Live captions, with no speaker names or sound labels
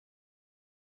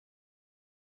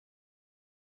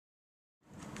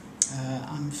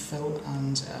Phil,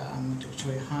 and I'm at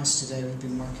Victoria House today. We've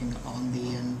been working on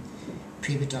the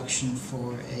pre-production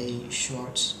for a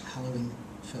short Halloween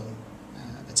film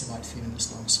that's about 3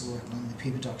 minutes long. So we're working on the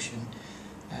pre-production,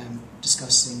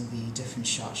 discussing the different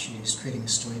shots used, creating a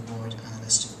storyboard and a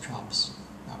list of props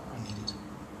that are needed,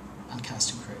 and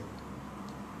cast and crew.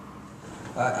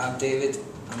 Hi, I'm David.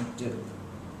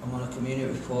 I'm on a community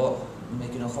report. I'm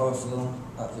making a horror film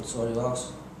at Victoria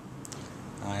House.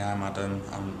 Hi, I'm Adam.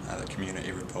 I'm at the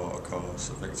community reporter course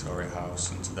at Victoria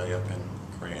House, and today I've been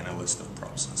creating a list of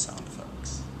props and sound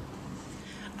effects.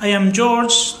 I am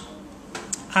George,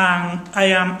 and I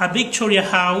am at Victoria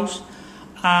House,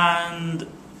 and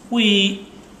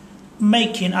we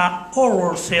making a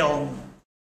horror film.